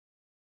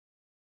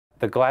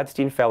The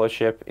Gladstein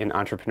Fellowship in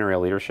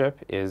Entrepreneurial Leadership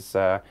is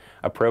a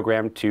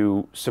program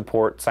to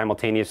support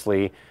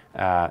simultaneously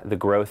the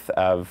growth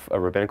of a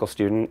rabbinical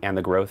student and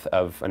the growth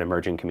of an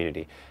emerging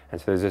community. And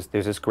so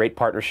there's this great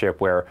partnership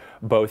where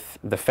both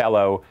the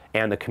fellow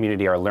and the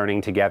community are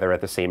learning together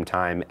at the same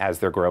time as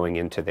they're growing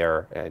into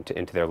their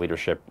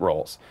leadership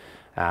roles.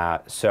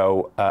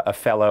 So a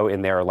fellow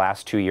in their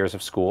last 2 years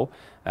of school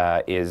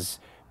is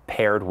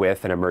paired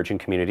with an emerging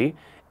community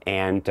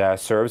and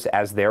serves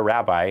as their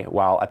rabbi,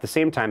 while at the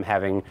same time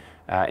having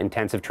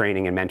intensive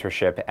training and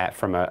mentorship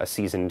from a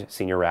seasoned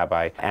senior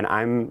rabbi. And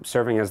I'm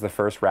serving as the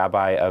first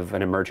rabbi of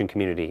an emerging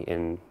community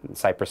in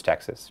Cypress,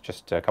 Texas,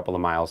 just a couple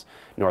of miles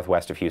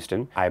northwest of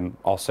Houston. I'm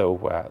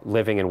also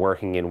living and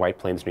working in White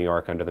Plains, New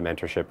York, under the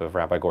mentorship of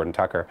Rabbi Gordon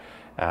Tucker,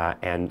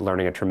 and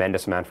learning a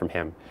tremendous amount from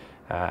him.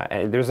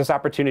 And there's this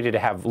opportunity to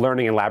have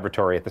learning and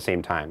laboratory at the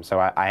same time. So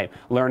I'm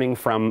learning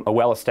from a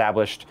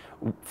well-established,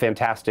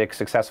 fantastic,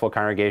 successful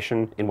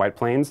congregation in White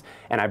Plains,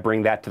 and I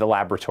bring that to the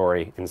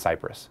laboratory in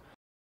Cypress.